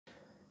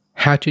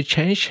how to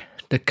change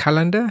the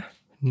calendar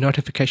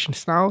notification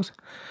styles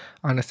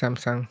on the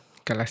Samsung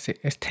Galaxy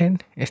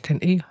S10,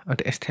 S10e, or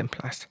the S10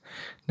 Plus.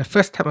 Now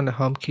first tap on the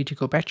home key to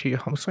go back to your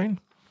home screen.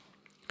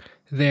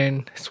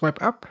 Then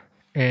swipe up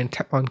and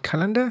tap on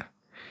calendar.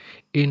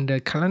 In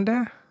the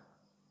calendar,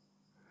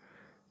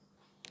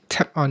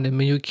 tap on the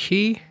menu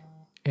key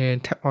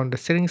and tap on the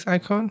settings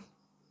icon.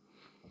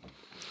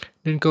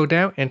 Then go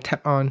down and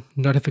tap on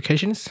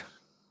notifications.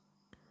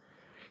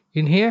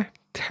 In here,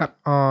 tap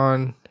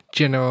on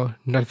general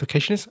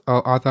notifications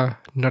or other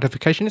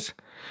notifications.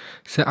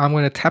 So I'm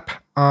going to tap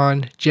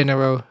on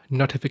general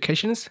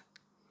notifications.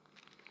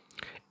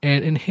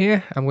 And in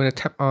here, I'm going to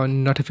tap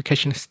on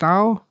notification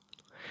style.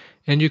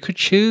 And you could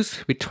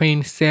choose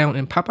between sound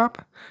and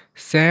pop-up,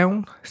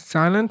 sound,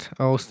 silent,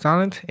 or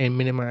silent and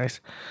minimize.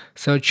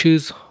 So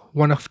choose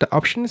one of the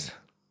options.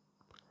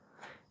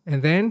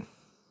 And then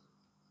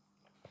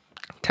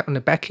tap on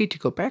the back key to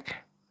go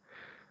back.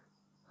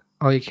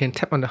 Or you can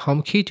tap on the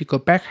home key to go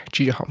back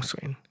to your home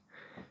screen.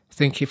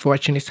 Thank you for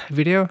watching this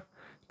video.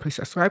 Please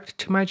subscribe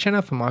to my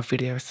channel for more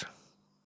videos.